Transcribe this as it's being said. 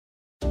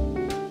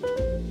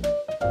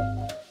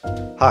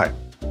Hi,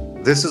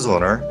 this is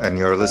Onur, and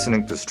you're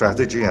listening to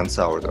Strategy and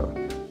Sourdough.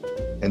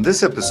 In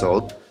this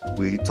episode,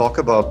 we talk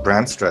about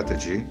brand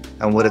strategy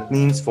and what it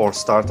means for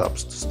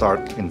startups to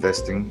start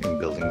investing in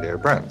building their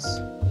brands.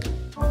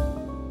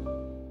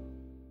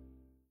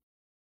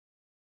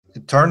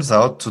 It turns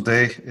out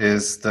today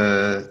is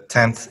the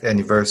 10th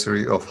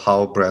anniversary of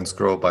How Brands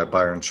Grow by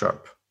Byron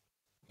Sharp.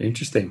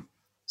 Interesting.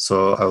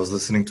 So I was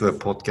listening to a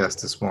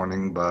podcast this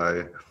morning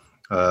by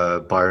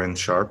Byron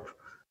Sharp,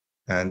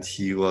 and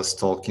he was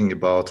talking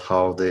about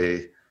how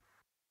they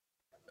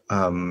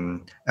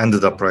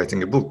ended up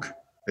writing a book.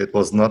 It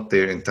was not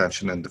their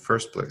intention in the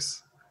first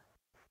place.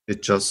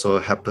 It just so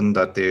happened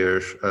that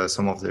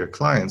some of their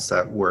clients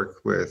that work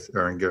with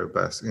Erin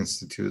Garibas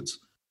Institute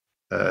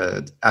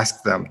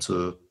asked them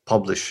to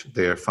publish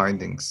their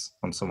findings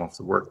on some of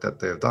the work that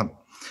they've done.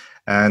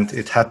 And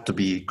it had to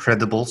be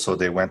credible, so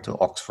they went to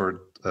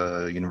Oxford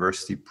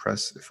University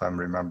Press, if I'm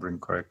remembering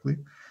correctly,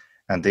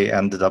 and they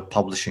ended up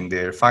publishing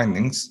their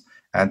findings,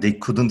 and they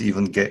couldn't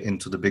even get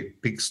into the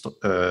big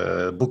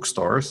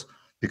bookstores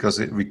because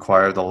it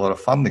required a lot of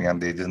funding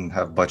and they didn't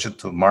have budget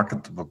to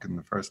market the book in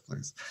the first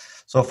place.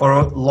 So for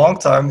a long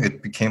time,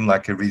 it became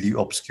like a really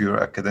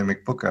obscure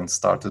academic book and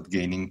started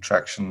gaining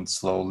traction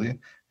slowly.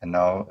 And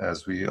now,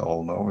 as we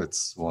all know,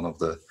 it's one of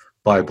the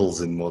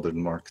Bibles in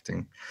modern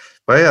marketing.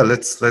 But yeah,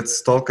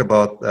 let's talk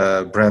about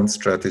brand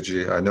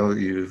strategy. I know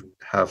you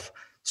have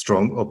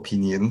strong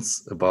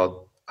opinions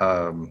about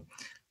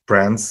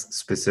brands,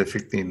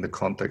 specifically in the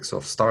context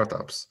of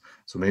startups.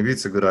 So maybe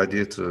it's a good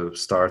idea to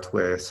start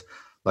with,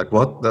 like,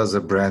 what does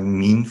a brand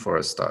mean for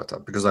a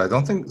startup? Because I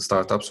don't think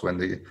startups,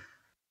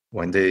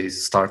 when they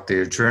start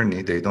their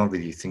journey, they don't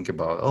really think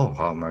about, oh,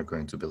 how am I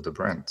going to build a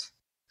brand?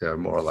 They're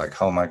more like,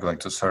 how am I going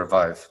to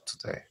survive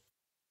today?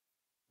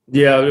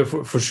 Yeah,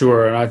 for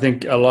sure. And I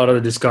think a lot of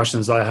the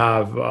discussions I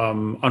have,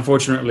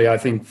 unfortunately, I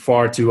think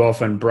far too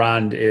often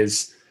brand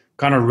is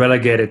kind of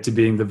relegated to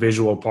being the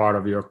visual part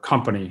of your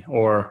company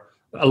or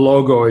a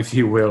logo, if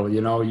you will.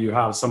 You know, you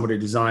have somebody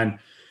design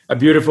a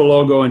beautiful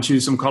logo and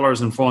choose some colors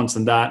and fonts,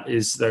 and that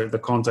is the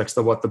context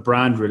of what the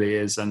brand really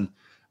is. And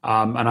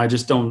I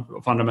just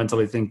don't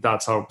fundamentally think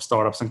that's how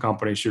startups and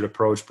companies should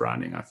approach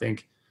branding. I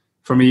think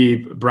for me,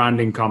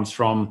 branding comes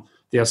from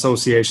the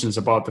associations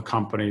about the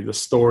company, the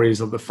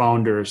stories of the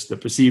founders, the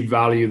perceived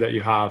value that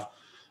you have,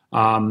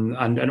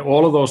 and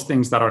all of those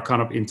things that are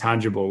kind of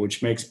intangible,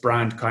 which makes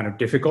brand kind of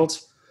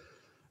difficult.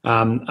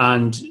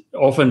 And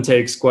often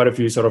takes quite a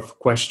few sort of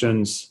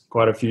questions,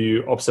 quite a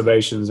few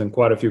observations, and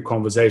quite a few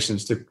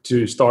conversations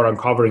to start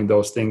uncovering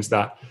those things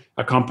that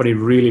a company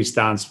really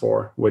stands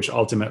for, which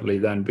ultimately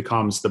then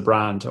becomes the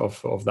brand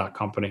of that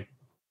company.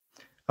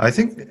 I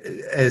think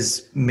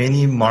as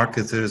many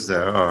marketers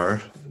there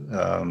are,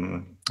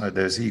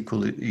 there's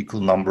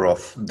equal number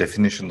of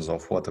definitions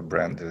of what a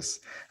brand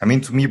is. I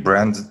mean, to me,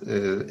 brand,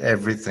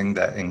 everything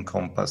that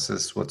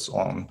encompasses what's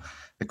on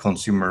the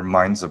consumer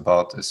minds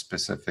about a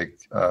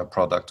specific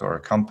product or a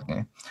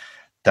company,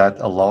 that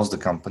allows the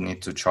company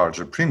to charge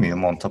a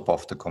premium on top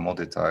of the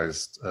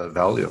commoditized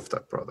value of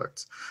that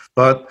product.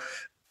 But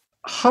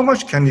how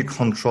much can you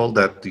control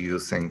that, do you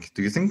think?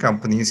 Do you think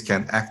companies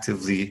can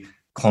actively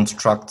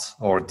construct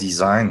or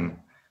design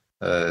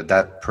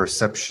that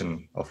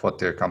perception of what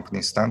their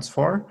company stands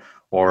for,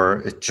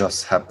 or it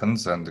just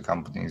happens and the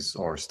companies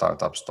or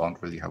startups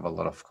don't really have a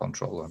lot of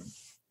control on it?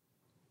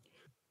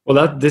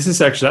 Well, this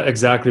is actually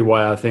exactly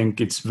why I think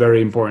it's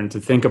very important to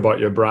think about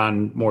your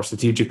brand more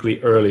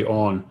strategically early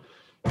on,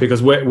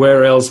 because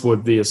where else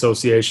would the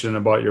association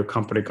about your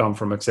company come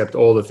from except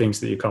all the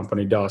things that your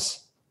company does,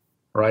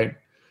 right?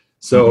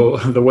 So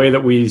the way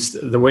that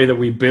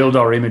we build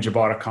our image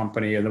about a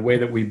company and the way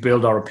that we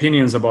build our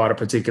opinions about a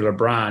particular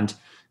brand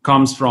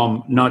comes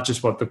from not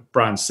just what the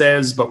brand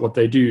says, but what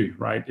they do,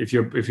 right? If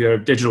you're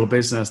a digital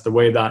business, the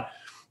way that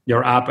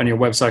your app and your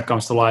website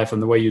comes to life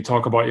and the way you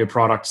talk about your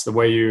products, the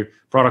way your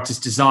product is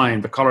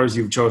designed, the colors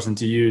you've chosen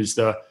to use,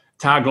 the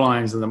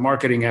taglines and the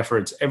marketing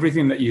efforts,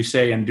 everything that you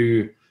say and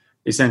do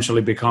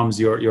essentially becomes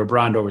your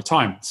brand over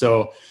time.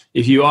 So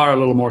if you are a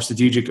little more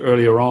strategic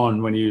earlier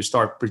on, when you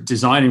start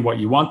designing what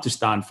you want to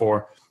stand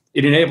for,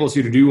 it enables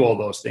you to do all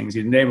those things.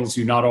 It enables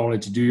you not only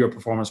to do your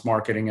performance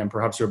marketing and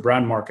perhaps your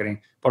brand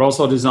marketing, but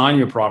also design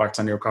your products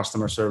and your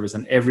customer service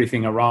and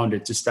everything around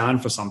it to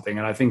stand for something.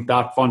 And I think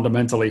that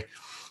fundamentally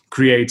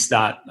creates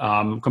that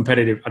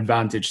competitive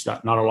advantage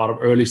that not a lot of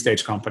early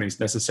stage companies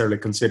necessarily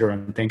consider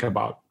and think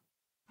about.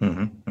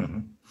 Mm-hmm, mm-hmm.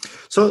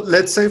 So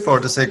let's say, for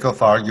the sake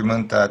of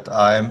argument, that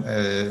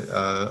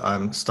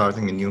I'm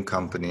starting a new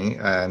company,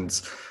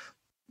 and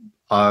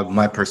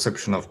my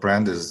perception of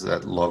brand is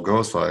that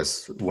logo. So I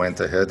went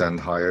ahead and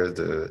hired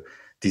a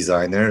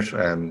designer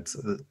and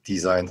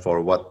designed for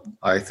what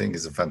I think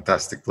is a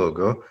fantastic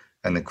logo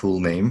and a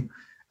cool name,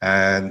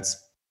 and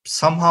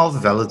somehow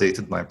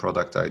validated my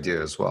product idea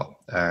as well.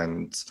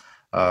 And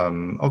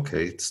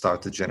it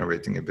started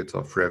generating a bit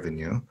of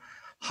revenue.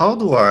 How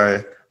do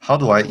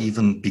I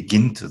even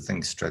begin to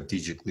think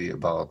strategically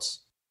about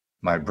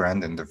my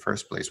brand in the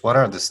first place? What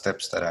are the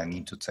steps that I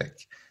need to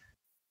take?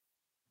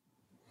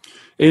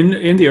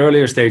 In the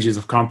earlier stages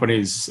of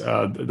companies,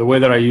 the way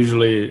that I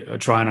usually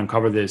try and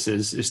uncover this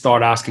is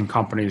start asking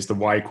companies the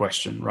why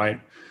question, right?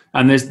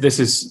 And this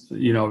is,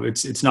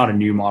 it's not a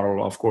new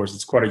model, of course.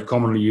 It's quite a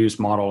commonly used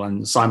model,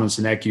 and Simon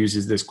Sinek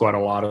uses this quite a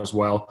lot as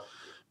well.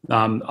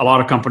 A lot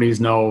of companies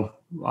know,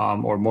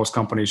 or most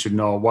companies should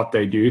know what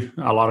they do.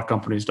 A lot of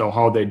companies know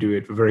how they do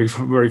it. Very,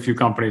 very few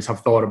companies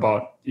have thought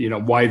about,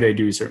 why they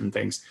do certain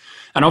things.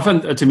 And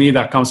often, to me,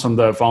 that comes from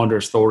the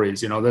founder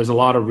stories. There's a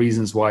lot of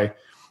reasons why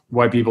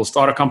people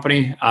start a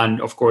company.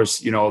 And of course,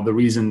 the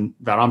reason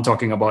that I'm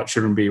talking about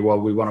shouldn't be, well,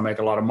 we want to make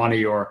a lot of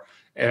money or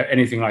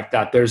anything like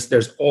that.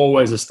 There's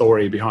always a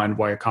story behind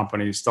why a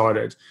company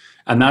started.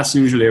 And that's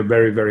usually a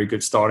very, very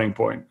good starting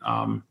point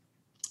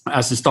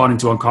as to starting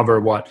to uncover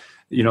what,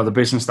 the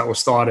business that was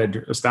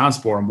started stands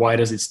for and why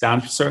does it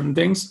stand for certain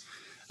things.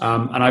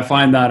 And I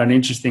find that an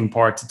interesting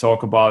part to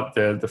talk about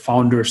the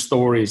founder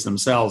stories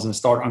themselves and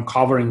start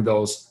uncovering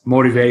those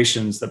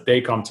motivations that they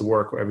come to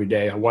work every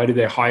day. Why do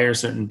they hire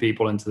certain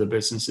people into the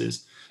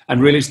businesses?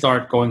 And really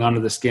start going under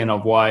the skin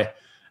of why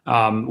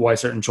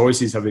certain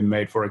choices have been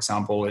made, for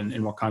example,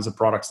 in what kinds of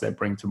products they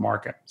bring to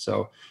market.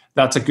 So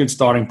that's a good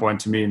starting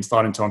point to me in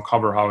starting to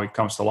uncover how it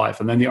comes to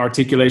life. And then the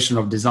articulation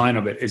of design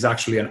of it is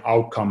actually an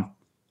outcome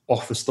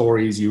of the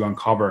stories you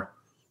uncover.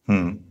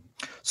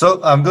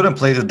 So I'm going to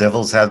play the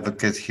devil's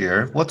advocate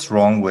here. What's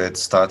wrong with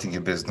starting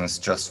a business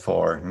just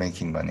for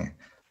making money?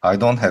 I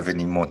don't have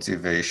any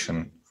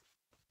motivation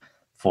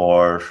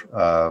for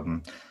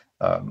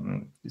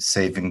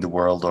saving the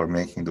world or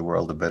making the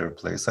world a better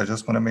place. I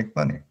just want to make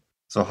money.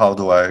 So how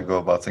do I go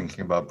about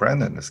thinking about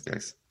brand in this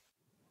case?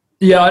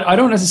 Yeah, I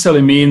don't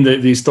necessarily mean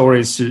that these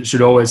stories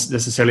should always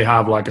necessarily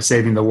have like a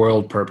saving the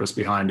world purpose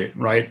behind it,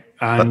 right?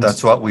 But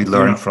that's what we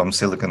learned from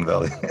Silicon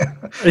Valley.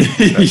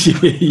 we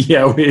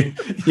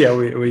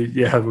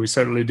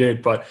certainly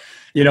did. But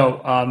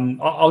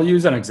I'll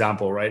use an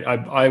example, right?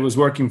 I was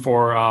working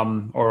for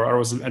or I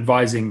was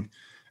advising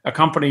a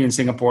company in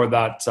Singapore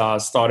that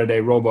started a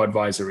robo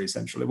advisory,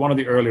 essentially one of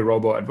the early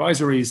robo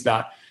advisories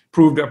that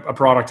proved a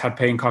product had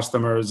paying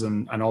customers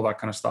and all that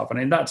kind of stuff. And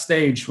in that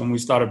stage, when we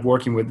started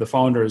working with the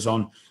founders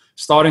on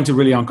starting to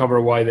really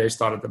uncover why they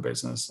started the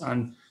business.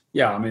 And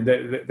yeah, I mean,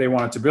 they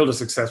wanted to build a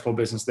successful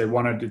business. They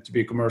wanted it to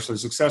be commercially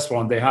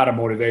successful, and they had a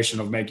motivation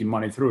of making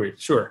money through it,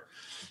 sure.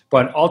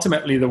 But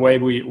ultimately, the way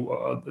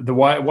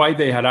why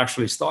they had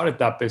actually started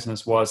that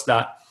business was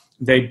that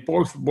they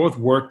both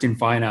worked in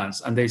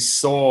finance, and they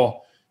saw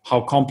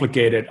how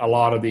complicated a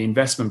lot of the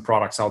investment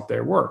products out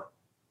there were.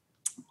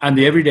 And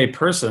the everyday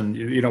person,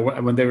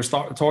 when they were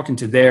talking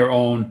to their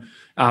own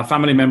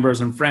family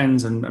members and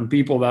friends and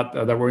people that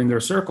were in their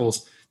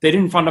circles, they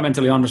didn't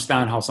fundamentally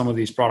understand how some of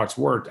these products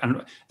worked.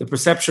 And the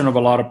perception of a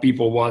lot of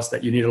people was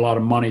that you need a lot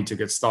of money to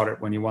get started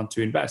when you want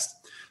to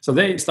invest. So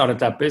they started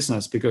that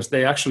business because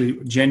they actually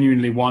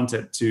genuinely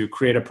wanted to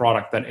create a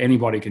product that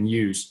anybody can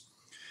use.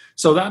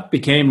 So that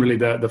became really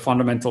the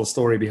fundamental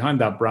story behind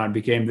that brand,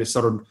 became this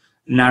sort of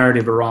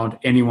narrative around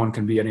anyone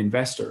can be an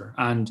investor.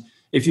 And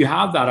if you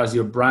have that as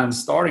your brand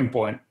starting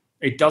point,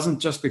 it doesn't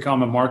just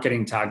become a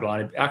marketing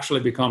tagline. It actually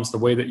becomes the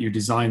way that you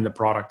design the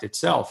product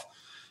itself.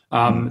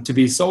 To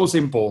be so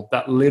simple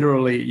that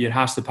literally it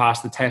has to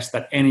pass the test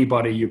that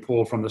anybody you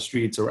pull from the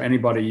streets or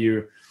anybody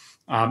you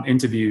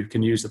interview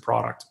can use the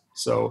product.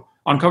 So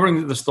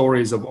uncovering the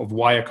stories of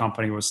why a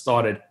company was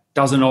started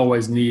doesn't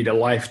always need a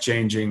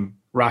life-changing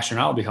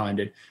rationale behind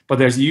it, but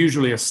there's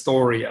usually a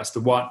story as to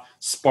what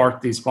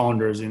sparked these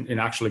founders in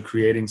actually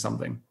creating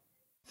something.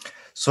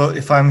 So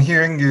if I'm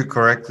hearing you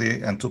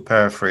correctly, and to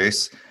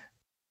paraphrase,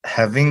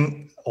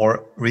 having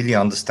or really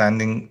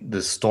understanding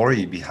the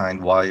story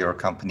behind why your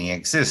company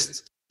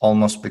exists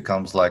almost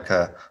becomes like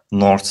a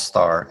North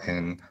Star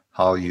in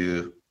how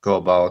you go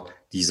about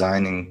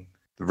designing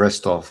the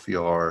rest of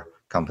your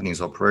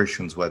company's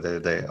operations, whether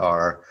they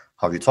are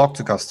how you talk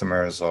to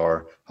customers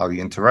or how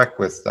you interact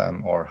with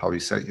them or how you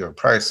set your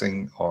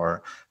pricing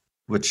or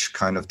which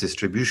kind of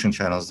distribution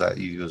channels that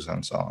you use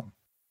and so on.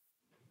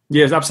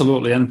 Yes,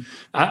 absolutely. And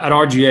at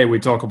RGA, we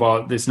talk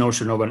about this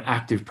notion of an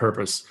active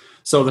purpose.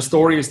 So the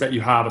stories that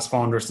you have as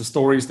founders, the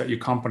stories that your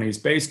company is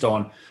based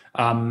on,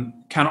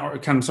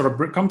 can sort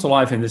of come to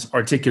life in this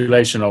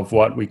articulation of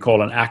what we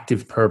call an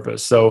active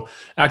purpose. So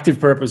active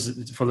purpose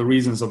is for the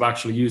reasons of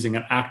actually using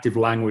an active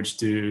language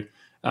to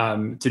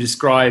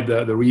describe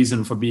the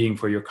reason for being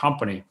for your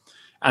company.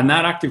 And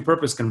that active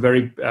purpose can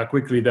very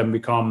quickly then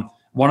become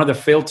one of the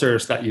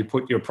filters that you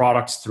put your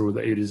products through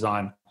that you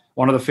design.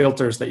 One of the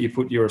filters that you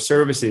put your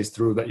services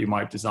through that you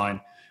might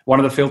design. One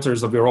of the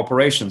filters of your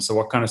operations. So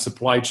what kind of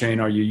supply chain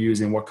are you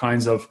using? What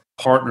kinds of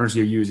partners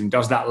you're using?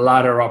 Does that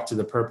ladder up to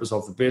the purpose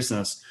of the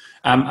business?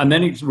 And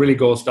then it really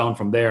goes down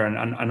from there.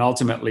 And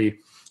ultimately,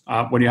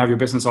 when you have your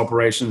business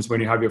operations, when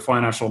you have your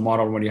financial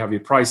model, when you have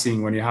your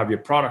pricing, when you have your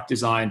product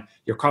design,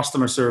 your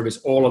customer service,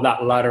 all of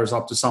that ladders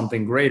up to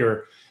something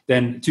greater.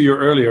 Then to your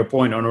earlier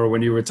point, Onur,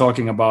 when you were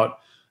talking about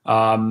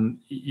how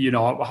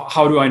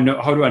do I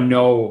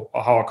know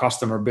how a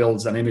customer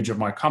builds an image of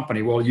my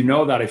company? Well, you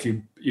know that if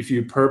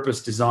you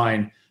purpose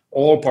design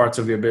all parts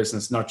of your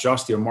business, not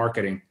just your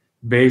marketing,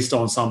 based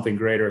on something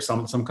greater,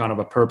 some kind of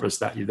a purpose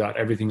that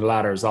everything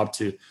ladders up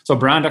to. So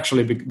brand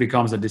actually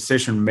becomes a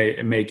decision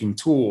making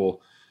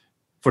tool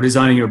for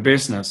designing your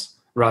business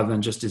rather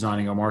than just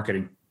designing your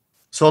marketing.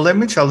 So let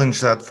me challenge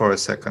that for a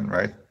second,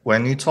 right?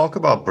 When you talk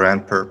about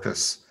brand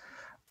purpose,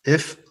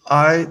 if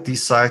I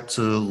decide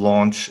to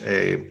launch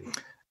a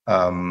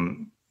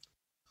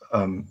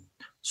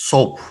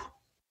soap,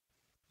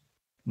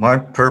 my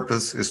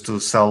purpose is to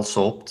sell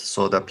soap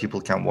so that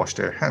people can wash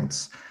their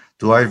hands.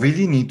 Do I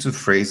really need to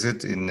phrase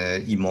it in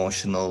an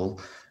emotional,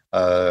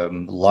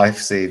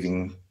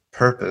 life-saving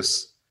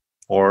purpose,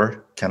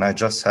 or can I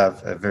just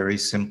have a very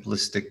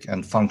simplistic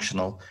and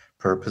functional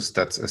purpose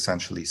that's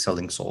essentially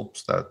selling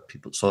soaps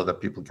so that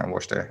people can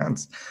wash their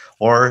hands?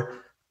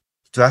 Or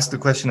to ask the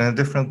question in a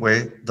different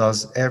way,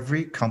 does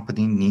every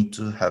company need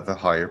to have a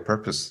higher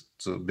purpose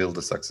to build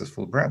a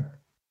successful brand?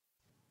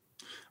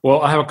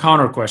 Well, I have a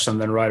counter question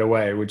then right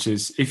away, which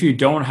is, if you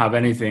don't have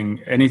anything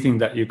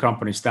that your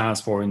company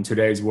stands for in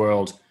today's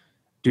world,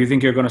 do you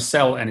think you're going to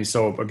sell any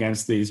soap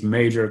against these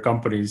major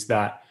companies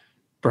that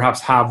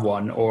perhaps have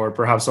one, or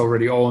perhaps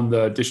already own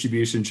the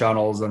distribution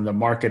channels and the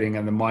marketing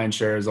and the mind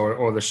shares,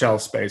 or the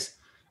shelf space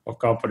of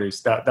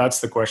companies?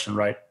 That's the question,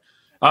 right?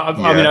 I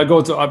mean,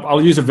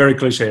 I'll use a very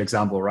cliche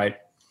example, right?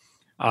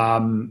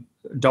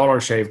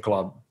 Dollar Shave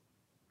Club,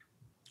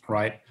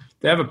 right?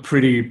 They have a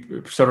pretty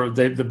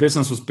the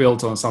business was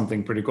built on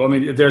something pretty cool. I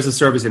mean, there's a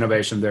service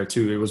innovation there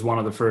too. It was one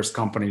of the first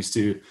companies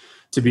to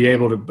be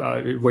able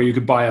to where you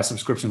could buy a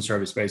subscription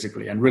service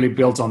basically, and really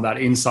built on that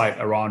insight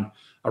around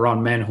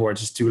men who are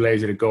just too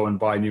lazy to go and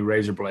buy new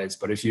razor blades.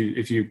 But if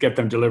you get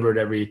them delivered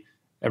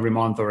every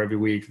month or every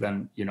week,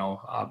 then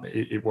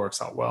it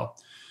works out well.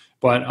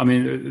 But I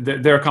mean,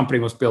 their company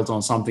was built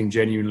on something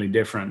genuinely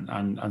different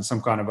and some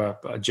kind of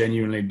a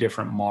genuinely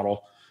different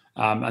model.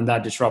 And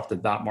that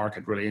disrupted that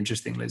market really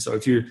interestingly. So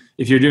if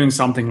you're doing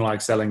something like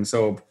selling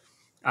soap,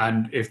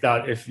 and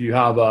if you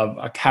have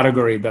a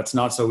category that's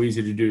not so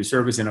easy to do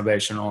service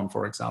innovation on,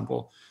 for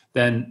example,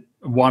 then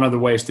one of the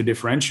ways to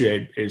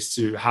differentiate is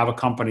to have a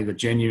company that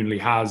genuinely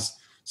has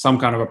some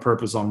kind of a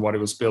purpose on what it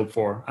was built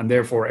for, and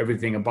therefore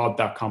everything about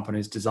that company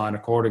is designed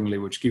accordingly,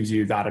 which gives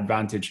you that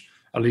advantage,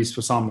 at least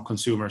for some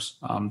consumers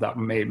that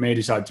may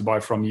decide to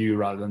buy from you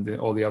rather than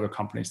all the other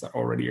companies that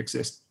already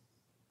exist.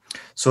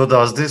 So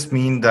does this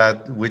mean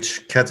that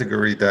which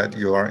category that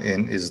you are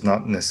in is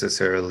not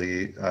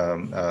necessarily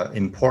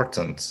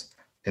important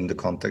in the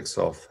context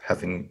of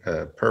having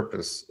a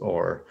purpose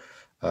or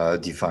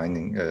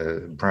defining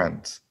a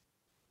brand?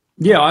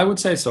 Yeah, I would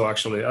say so,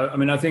 actually. I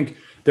mean, I think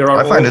there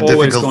are I find it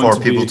always difficult going for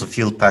to people be... to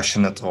feel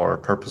passionate or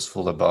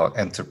purposeful about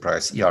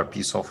enterprise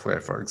ERP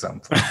software, for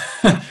example.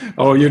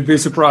 Oh, you'd be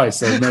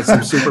surprised. I've met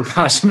some super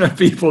passionate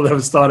people that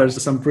have started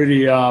some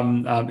pretty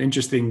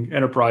interesting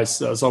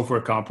enterprise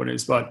software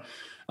companies. But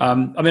I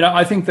mean,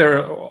 I think there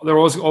are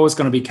always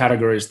going to be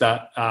categories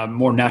that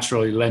more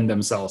naturally lend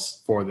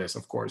themselves for this,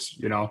 of course.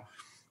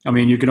 I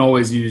mean, you can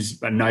always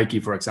use Nike,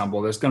 for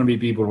example. There's going to be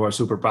people who are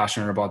super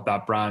passionate about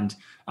that brand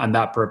and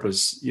that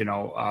purpose,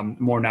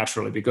 more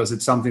naturally, because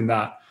it's something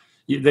that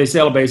they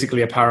sell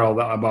basically apparel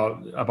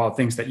about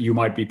things that you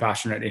might be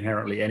passionate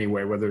inherently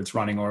anyway, whether it's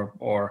running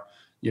or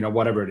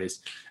whatever it is.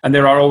 And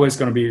there are always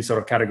going to be sort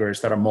of categories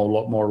that are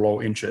more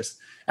low interest.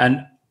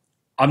 And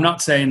I'm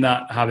not saying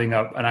that having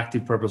an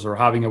active purpose or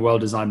having a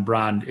well-designed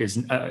brand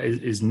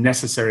is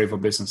necessary for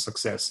business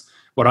success.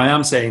 What I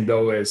am saying,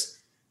 though, is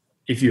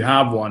if you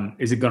have one,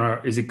 is it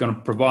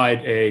gonna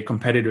provide a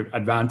competitive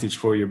advantage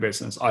for your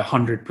business? I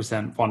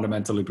 100%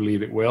 fundamentally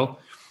believe it will.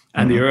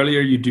 And the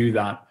earlier you do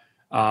that,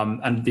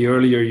 and the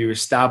earlier you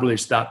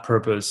establish that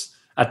purpose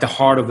at the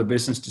heart of the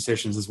business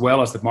decisions as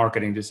well as the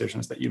marketing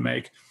decisions that you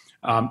make,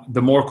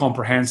 the more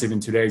comprehensive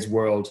in today's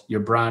world your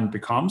brand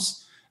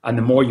becomes, and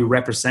the more you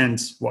represent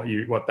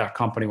what that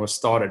company was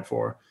started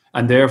for,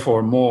 and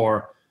therefore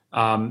more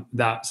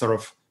that sort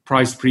of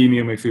price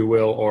premium, if you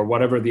will, or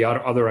whatever the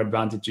other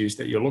advantages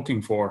that you're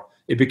looking for,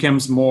 it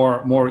becomes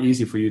more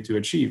easy for you to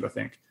achieve, I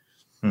think.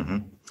 Mm-hmm.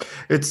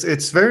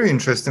 It's very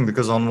interesting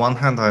because on one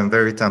hand, I'm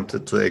very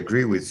tempted to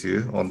agree with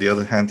you. On the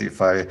other hand,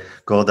 if I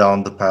go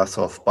down the path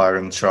of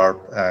Byron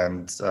Sharp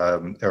and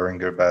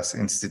Ehringer Bass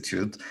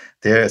Institute,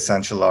 their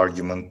essential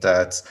argument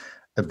that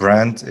a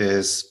brand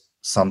is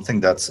something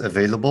that's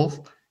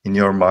available in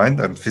your mind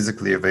and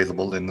physically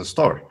available in the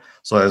store.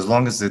 So as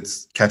long as it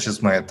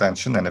catches my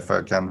attention, and if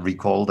I can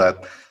recall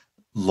that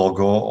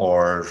logo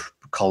or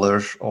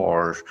color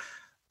or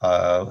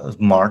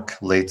mark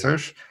later,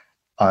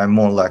 I'm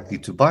more likely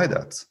to buy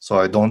that. So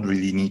I don't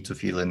really need to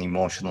feel an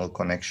emotional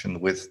connection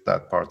with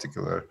that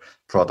particular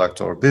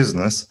product or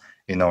business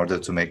in order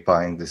to make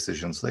buying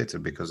decisions later,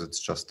 because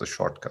it's just a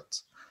shortcut.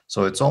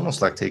 So it's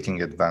almost like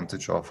taking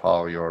advantage of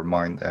how your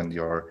mind and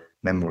your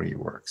memory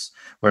works.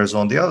 Whereas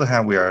on the other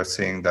hand, we are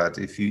saying that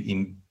if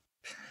you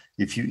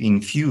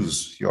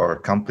infuse your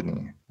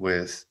company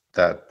with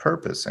that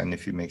purpose, and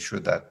if you make sure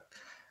that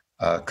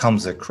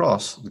comes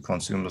across, the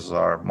consumers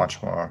are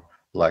much more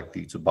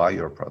likely to buy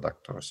your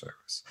product or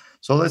service.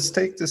 So let's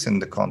take this in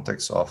the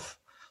context of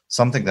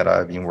something that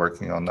I've been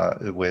working on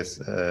with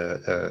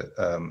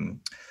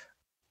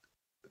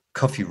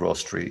coffee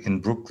roastery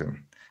in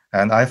Brooklyn.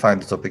 And I find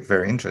the topic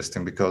very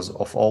interesting because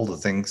of all the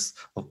things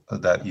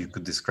that you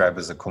could describe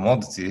as a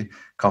commodity,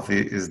 coffee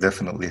is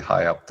definitely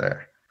high up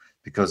there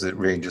because it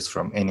ranges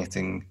from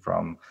anything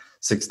from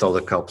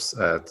 $6 cups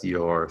at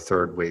your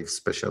third wave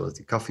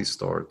specialty coffee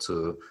store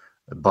to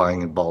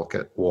buying in bulk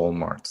at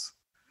Walmart.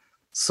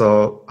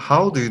 So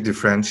how do you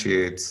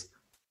differentiate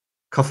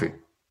coffee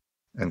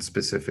and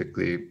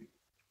specifically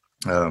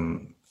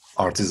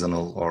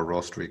artisanal or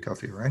roastery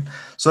coffee, right?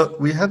 So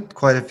we had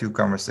quite a few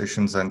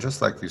conversations, and just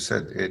like you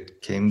said,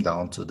 it came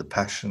down to the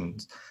passion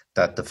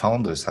that the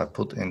founders have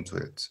put into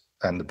it.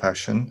 And the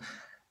passion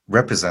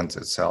represents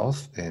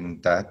itself in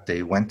that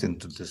they went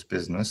into this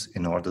business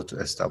in order to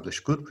establish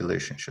good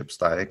relationships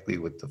directly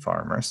with the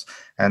farmers,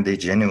 and they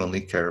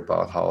genuinely care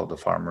about how the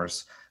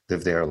farmers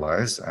live their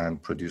lives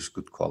and produce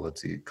good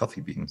quality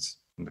coffee beans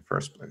in the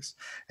first place.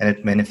 And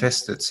it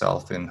manifests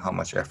itself in how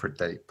much effort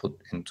they put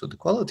into the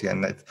quality.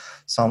 And if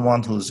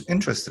someone who's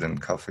interested in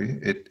coffee,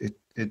 it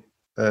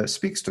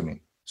speaks to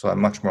me. So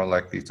I'm much more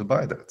likely to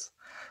buy that.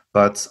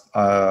 But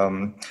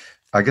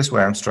I guess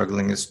where I'm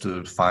struggling is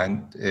to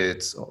find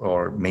it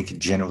or make it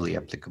generally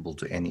applicable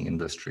to any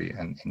industry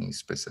and any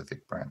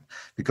specific brand.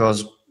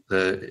 Because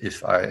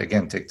if I,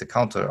 again, take the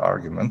counter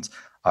argument,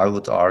 I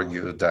would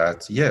argue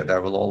that, yeah, there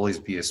will always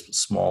be a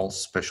small,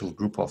 special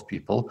group of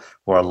people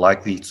who are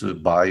likely to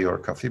buy your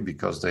coffee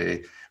because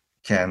they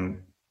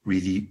can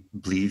really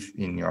believe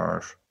in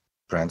your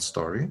brand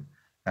story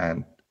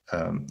and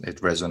it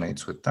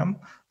resonates with them.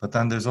 But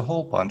then there's a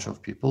whole bunch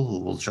of people who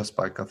will just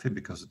buy coffee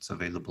because it's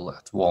available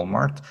at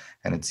Walmart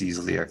and it's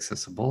easily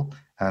accessible,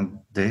 and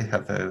they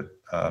have a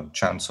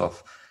chance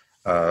of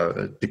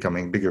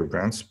becoming bigger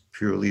brands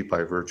purely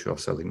by virtue of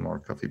selling more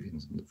coffee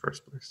beans in the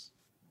first place.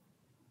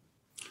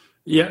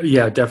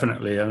 Yeah,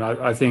 definitely. And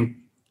I think,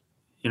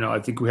 I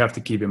think we have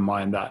to keep in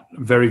mind that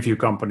very few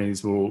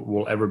companies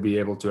will ever be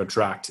able to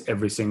attract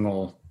every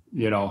single,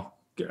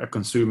 a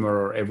consumer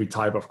or every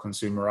type of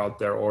consumer out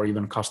there, or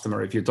even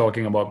customer, if you're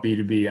talking about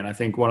B2B. And I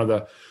think one of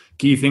the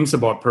key things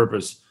about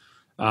purpose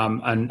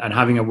and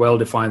having a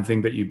well-defined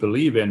thing that you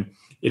believe in,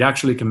 it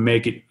actually can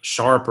make it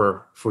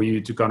sharper for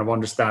you to kind of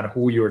understand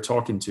who you're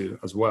talking to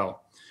as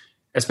well.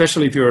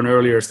 Especially if you're an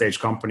earlier stage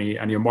company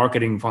and your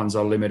marketing funds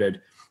are limited,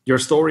 your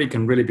story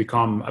can really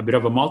become a bit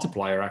of a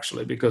multiplier,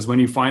 actually, because when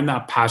you find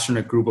that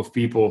passionate group of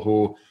people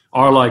who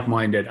are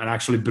like-minded and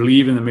actually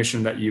believe in the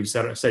mission that you've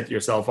set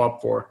yourself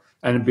up for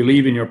and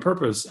believe in your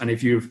purpose, and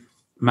if you've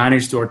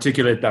managed to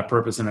articulate that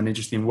purpose in an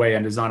interesting way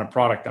and design a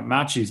product that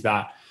matches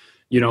that,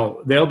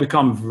 they'll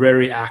become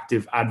very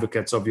active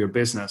advocates of your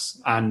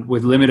business. And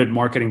with limited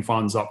marketing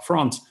funds up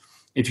front,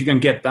 if you can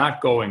get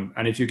that going,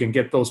 and if you can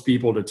get those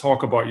people to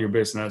talk about your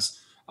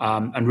business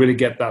and really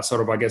get that sort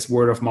of, I guess,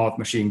 word of mouth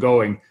machine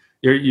going,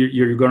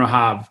 you're going to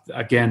have,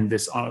 again,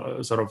 this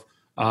sort of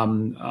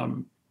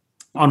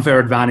unfair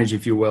advantage,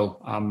 if you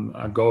will,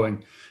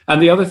 going.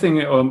 And the other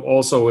thing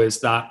also is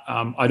that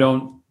I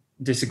don't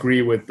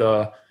disagree with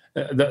the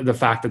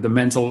fact that the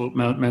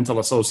mental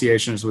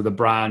associations with the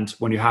brand,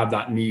 when you have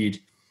that need,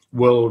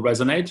 will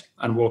resonate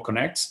and will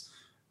connect.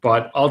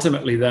 But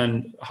ultimately,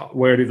 then,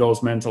 where do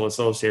those mental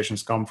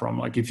associations come from?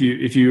 Like if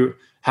you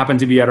happen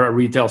to be at a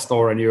retail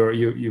store and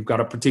you've got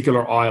a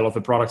particular aisle of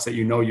the products that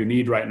you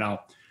need right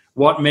now,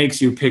 what makes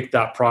you pick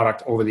that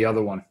product over the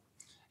other one?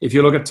 If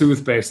you look at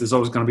toothpaste, there's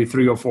always going to be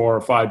 3 or 4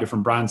 or 5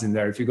 different brands in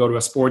there. If you go to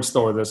a sports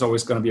store, there's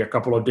always going to be a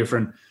couple of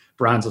different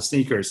brands of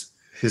sneakers.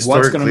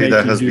 Historically,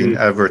 that has been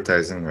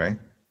advertising, right?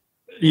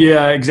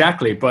 Yeah,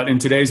 exactly. But in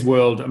today's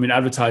world, I mean,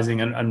 advertising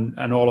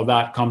and all of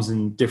that comes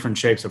in different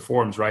shapes or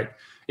forms, right?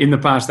 In the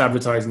past,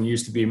 advertising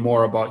used to be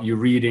more about you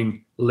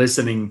reading,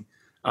 listening,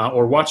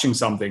 or watching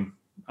something.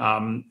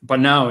 But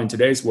now in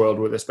today's world,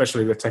 with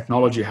especially the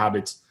technology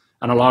habits,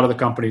 and a lot of the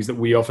companies that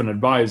we often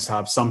advise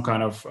have some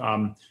kind of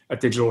a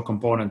digital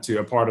component to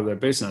a part of their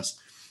business.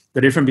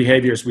 The different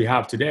behaviors we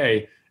have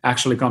today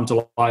actually come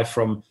to life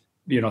from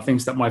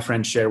things that my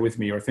friends share with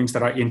me or things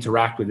that I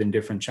interact with in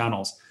different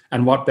channels.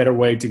 And what better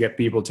way to get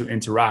people to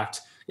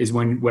interact is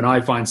when I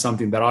find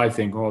something that I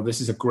think, oh,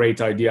 this is a great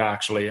idea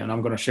actually, and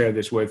I'm going to share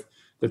this with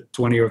the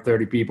 20 or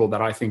 30 people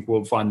that I think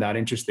will find that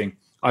interesting.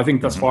 I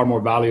think that's far more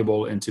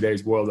valuable in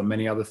today's world than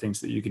many other things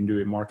that you can do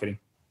in marketing.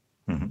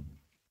 Mm-hmm.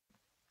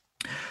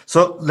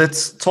 So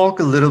let's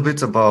talk a little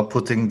bit about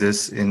putting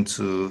this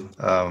into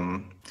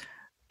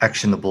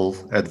actionable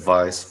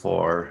advice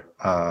for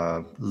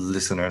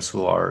listeners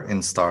who are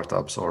in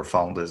startups or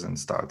founders in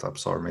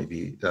startups or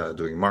maybe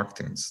doing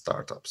marketing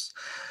startups.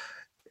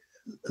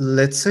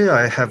 Let's say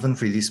I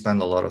haven't really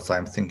spent a lot of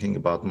time thinking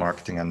about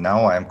marketing, and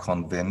now I'm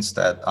convinced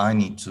that I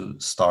need to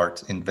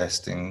start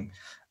investing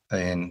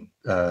in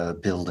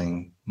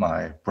building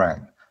my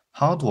brand.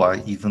 How do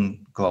I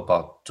even go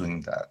about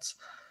doing that?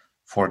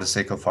 For the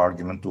sake of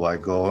argument, do I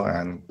go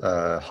and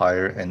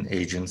hire an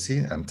agency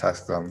and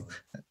task them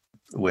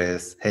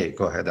with, hey,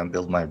 go ahead and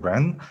build my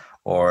brand?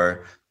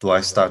 Or do I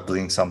start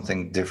doing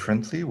something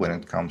differently when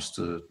it comes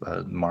to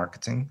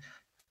marketing?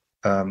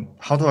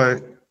 How do I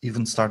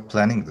even start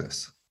planning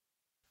this?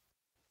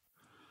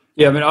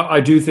 Yeah, I mean, I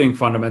do think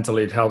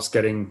fundamentally it helps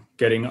getting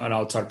an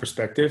outside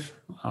perspective.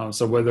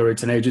 So whether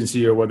it's an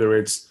agency or whether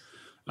it's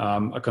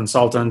a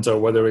consultant or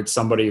whether it's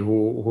somebody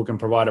who can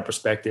provide a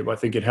perspective, I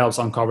think it helps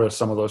uncover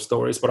some of those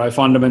stories. But I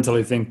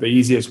fundamentally think the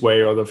easiest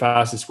way or the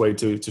fastest way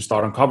to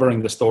start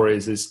uncovering the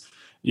stories is,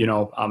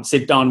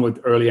 sit down with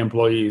early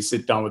employees,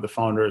 sit down with the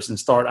founders, and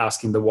start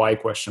asking the why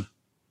question.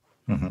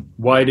 Mm-hmm.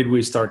 Why did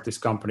we start this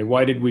company?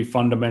 Why did we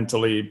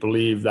fundamentally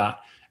believe that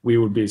we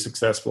would be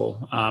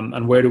successful?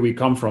 And where do we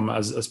come from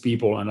as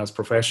people and as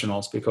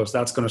professionals? Because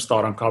that's going to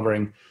start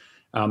uncovering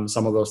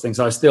some of those things.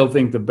 I still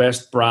think the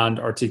best brand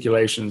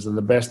articulations and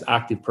the best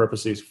active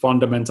purposes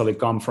fundamentally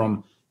come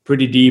from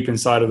pretty deep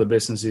inside of the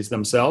businesses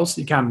themselves.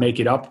 You can't make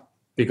it up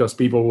because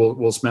people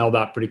will smell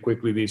that pretty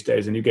quickly these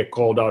days, and you get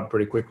called out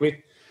pretty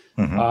quickly.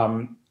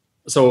 Mm-hmm.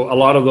 So a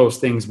lot of those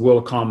things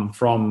will come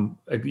from,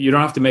 you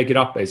don't have to make it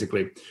up,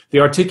 basically. The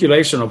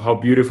articulation of how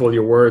beautiful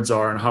your words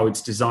are and how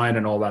it's designed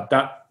and all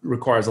that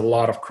requires a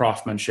lot of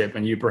craftsmanship,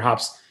 and you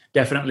perhaps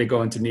definitely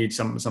going to need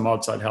some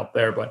outside help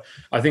there. But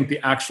I think the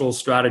actual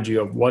strategy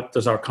of what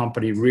does our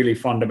company really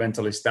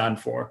fundamentally stand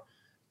for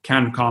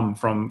can come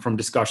from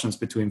discussions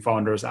between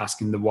founders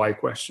asking the why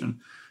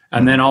question.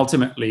 And then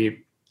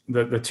ultimately,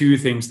 the two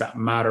things that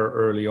matter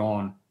early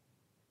on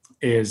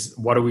is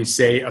what do we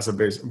say as a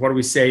business, what do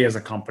we say as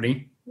a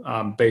company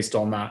based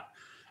on that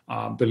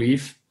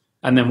belief,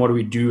 and then what do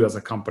we do as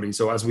a company.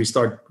 So as we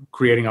start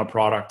creating our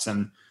products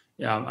and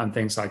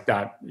things like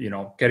that,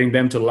 getting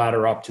them to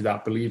ladder up to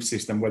that belief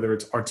system, whether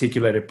it's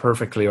articulated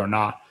perfectly or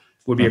not,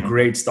 would be a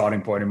great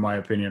starting point, in my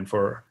opinion,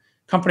 for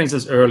companies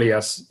as early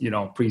as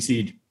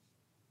pre-seed.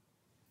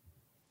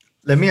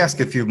 Let me ask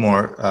a few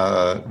more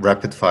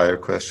rapid fire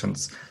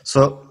questions.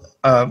 So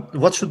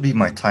what should be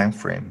my time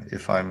frame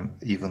if I'm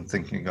even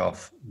thinking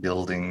of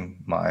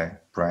building my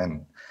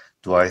brand?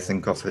 Do I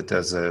think of it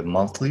as a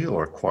monthly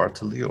or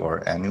quarterly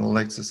or annual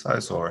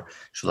exercise, or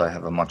should I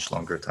have a much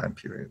longer time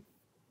period?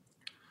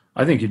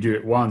 I think you do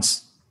it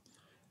once.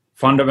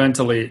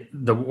 Fundamentally,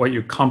 what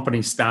your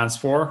company stands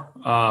for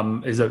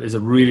is a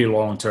really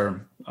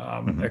long-term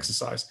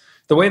exercise.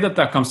 The way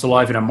that comes to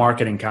life in a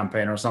marketing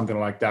campaign or something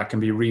like that can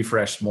be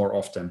refreshed more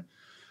often.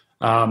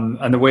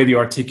 And the way the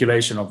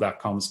articulation of that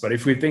comes. But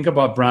if we think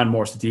about brand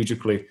more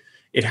strategically,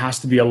 it has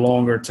to be a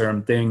longer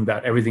term thing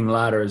that everything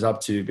ladders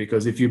up to,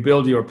 because if you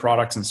build your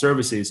products and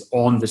services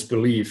on this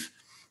belief,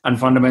 and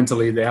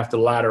fundamentally they have to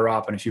ladder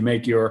up, and if you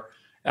make your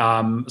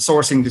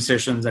sourcing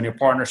decisions and your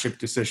partnership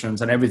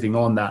decisions and everything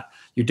on that,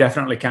 you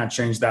definitely can't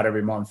change that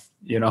every month,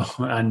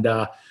 and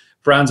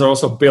brands are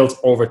also built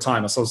over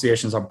time.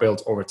 Associations are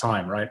built over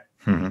time, right?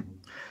 Mm-hmm.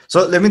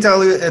 So let me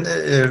tell you,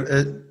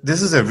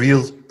 this is a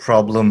real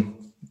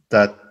problem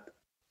that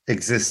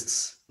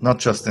exists not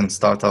just in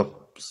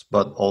startups,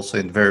 but also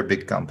in very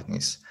big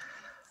companies.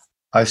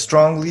 I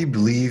strongly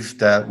believe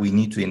that we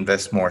need to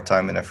invest more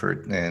time and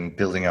effort in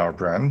building our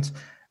brand.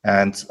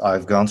 And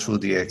I've gone through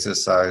the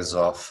exercise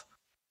of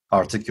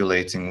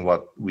articulating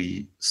what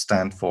we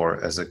stand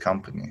for as a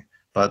company.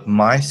 But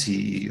my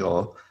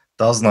CEO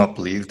does not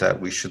believe that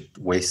we should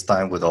waste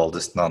time with all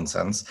this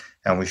nonsense,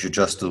 and we should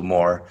just do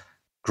more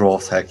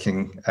growth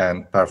hacking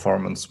and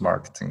performance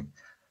marketing.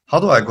 How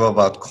do I go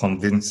about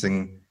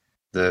convincing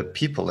the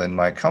people in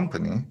my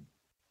company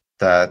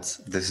that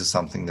this is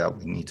something that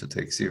we need to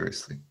take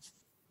seriously?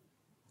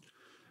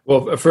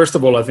 Well, first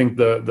of all, I think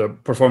the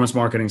performance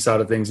marketing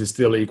side of things is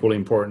still equally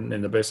important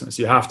in the business.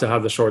 You have to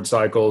have the short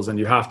cycles, and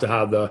you have to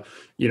have the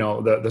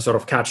sort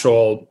of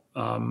catch-all,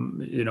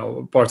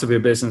 parts of your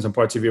business and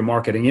parts of your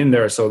marketing in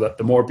there, so that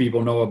the more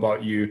people know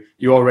about you,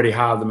 you already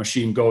have the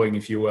machine going,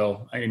 if you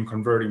will, in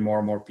converting more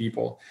and more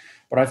people.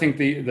 But I think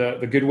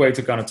the good way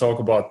to kind of talk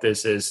about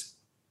this is,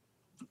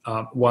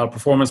 while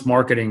performance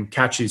marketing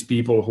catches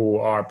people who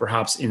are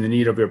perhaps in the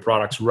need of your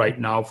products right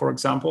now, for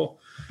example,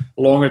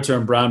 longer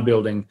term brand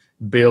building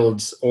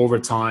builds over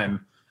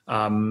time,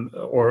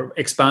 or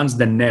expands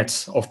the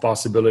net of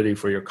possibility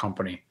for your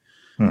company.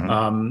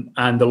 Mm-hmm.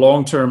 And the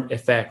long-term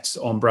effects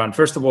on brand,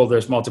 first of all,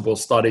 there's multiple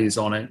studies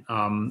on it,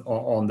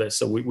 on this.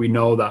 So we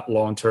know that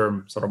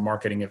long-term sort of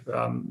marketing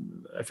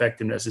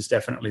effectiveness is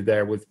definitely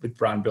there with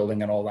brand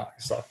building and all that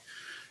stuff.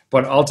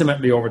 But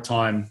ultimately, over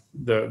time,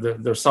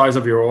 the size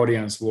of your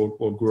audience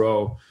will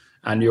grow,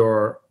 and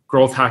your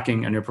growth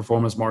hacking and your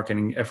performance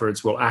marketing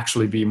efforts will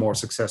actually be more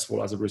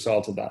successful as a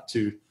result of that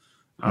too.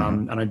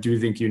 Mm-hmm. And I do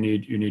think you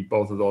need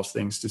both of those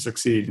things to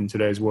succeed in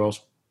today's world.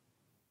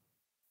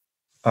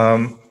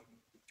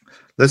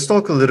 Let's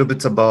talk a little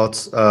bit about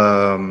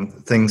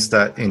things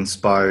that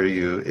inspire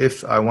you.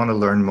 If I want to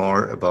learn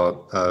more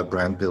about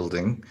brand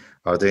building,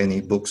 are there any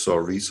books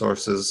or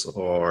resources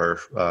or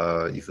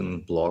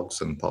even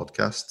blogs and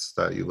podcasts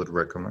that you would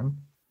recommend?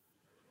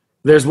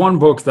 There's one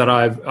book that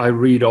I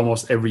read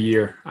almost every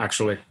year,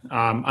 actually.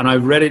 And I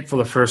read it for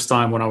the first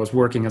time when I was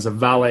working as a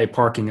valet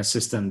parking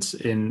assistant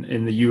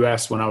in the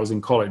US when I was in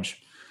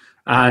college.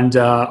 And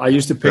I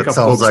used to pick up books.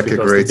 That sounds like a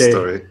great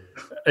story.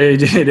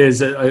 It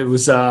is. It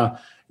was,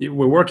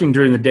 we're working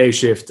during the day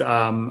shift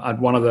at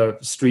one of the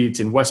streets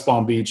in West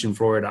Palm Beach in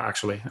Florida,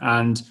 actually.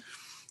 And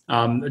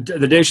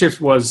the day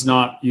shift was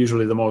not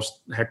usually the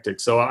most hectic.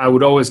 So I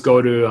would always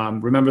go to,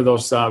 remember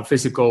those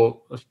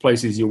physical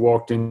places you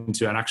walked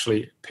into and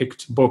actually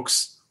picked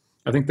books.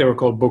 I think they were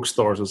called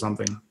bookstores or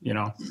something,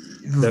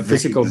 the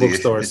physical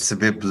bookstores. It's a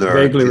bit blurred.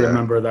 Vaguely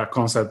remember that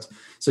concept.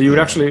 So you would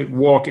actually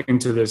walk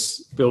into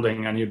this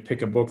building and you'd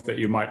pick a book that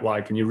you might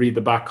like and you read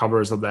the back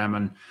covers of them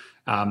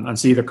and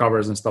see the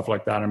covers and stuff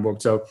like that in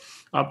books. So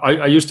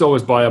I used to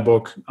always buy a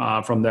book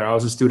from there. I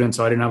was a student,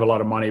 so I didn't have a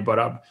lot of money,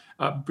 but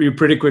you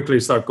pretty quickly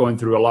start going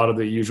through a lot of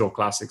the usual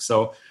classics.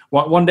 So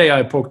one day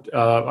I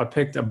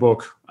picked a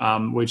book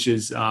which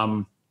is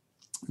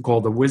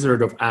called The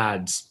Wizard of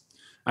Ads.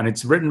 And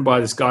it's written by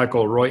this guy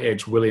called Roy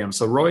H. Williams.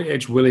 So Roy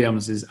H.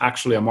 Williams is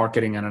actually a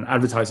marketing and an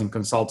advertising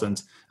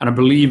consultant and a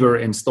believer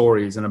in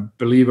stories and a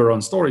believer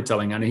on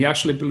storytelling. And he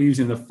actually believes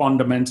in the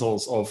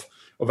fundamentals of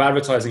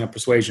advertising and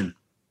persuasion.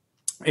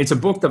 It's a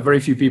book that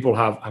very few people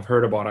have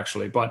heard about,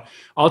 actually. But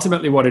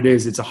ultimately what it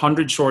is, it's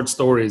 100 short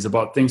stories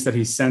about things that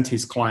he sent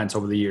his clients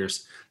over the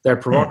years. They're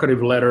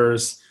provocative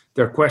letters.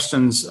 They're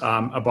questions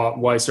about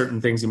why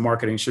certain things in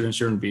marketing should and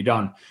shouldn't be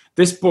done.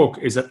 This book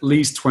is at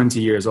least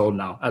 20 years old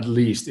now, at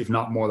least, if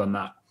not more than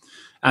that.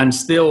 And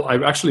still,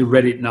 I've actually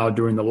read it now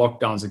during the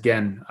lockdowns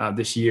again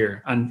this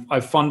year. And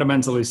I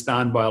fundamentally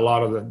stand by a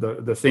lot of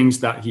the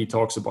things that he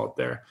talks about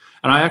there.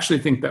 And I actually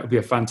think that would be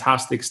a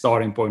fantastic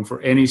starting point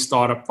for any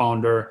startup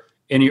founder,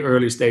 any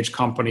early stage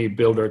company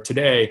builder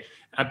today,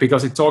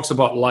 because it talks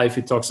about life,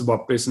 it talks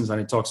about business,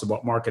 and it talks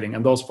about marketing.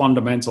 And those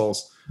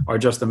fundamentals are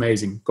just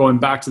amazing. Going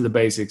back to the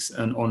basics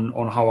and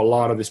on how a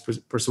lot of this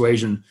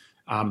persuasion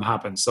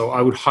happens. So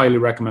I would highly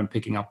recommend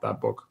picking up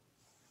that book.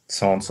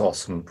 Sounds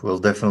awesome. We'll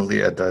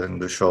definitely add that in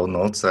the show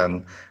notes,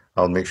 and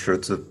I'll make sure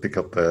to pick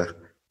up a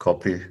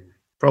copy.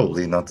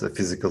 Probably not a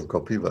physical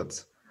copy,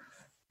 but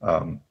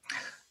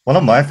one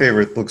of my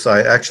favorite books.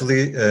 I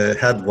actually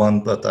had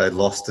one, but I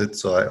lost it,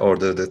 so I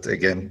ordered it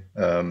again.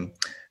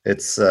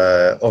 It's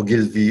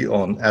Ogilvy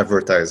on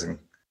advertising.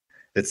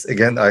 It's,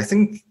 again, I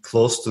think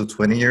close to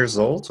 20 years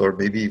old or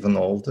maybe even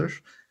older.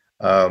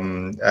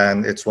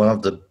 And it's one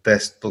of the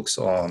best books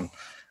on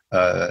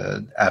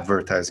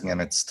advertising,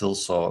 and it's still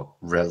so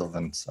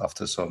relevant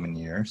after so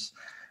many years.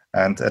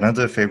 And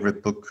another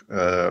favorite book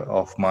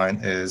of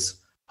mine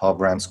is How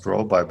Brands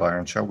Grow by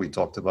Byron Shah. We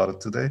talked about it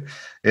today.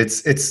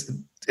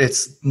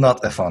 It's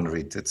not a fun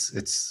read.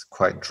 It's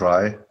quite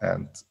dry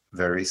and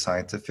very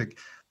scientific,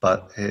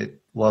 but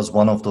it was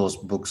one of those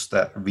books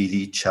that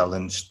really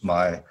challenged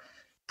my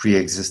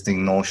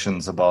pre-existing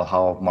notions about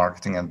how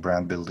marketing and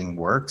brand building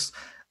works.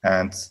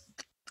 And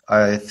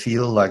I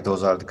feel like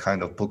those are the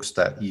kind of books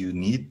that you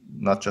need,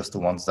 not just the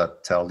ones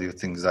that tell you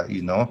things that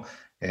you know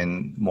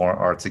in more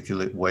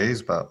articulate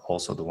ways, but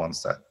also the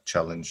ones that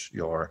challenge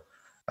your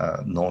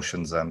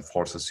notions and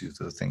forces you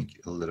to think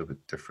a little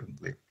bit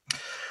differently.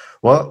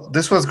 Well,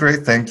 this was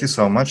great. Thank you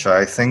so much.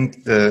 I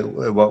think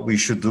what we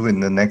should do in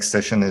the next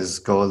session is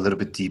go a little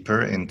bit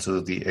deeper into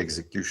the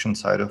execution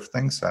side of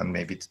things, and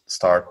maybe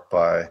start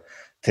by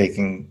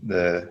taking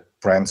the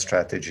brand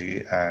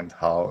strategy and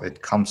how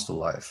it comes to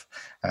life,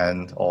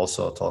 and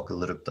also talk a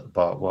little bit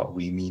about what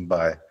we mean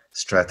by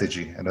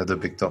strategy, another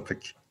big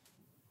topic.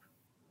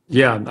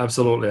 Yeah,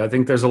 absolutely. I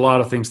think there's a lot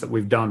of things that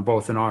we've done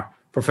both in our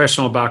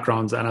professional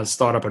backgrounds and as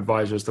startup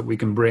advisors that we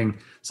can bring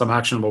some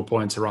actionable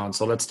points around.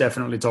 So let's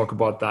definitely talk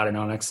about that in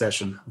our next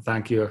session.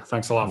 Thank you.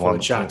 Thanks a lot for the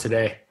chat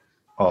today.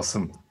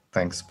 Awesome.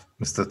 Thanks,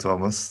 Mr.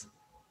 Thomas.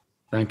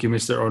 Thank you,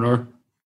 Mr. Onur.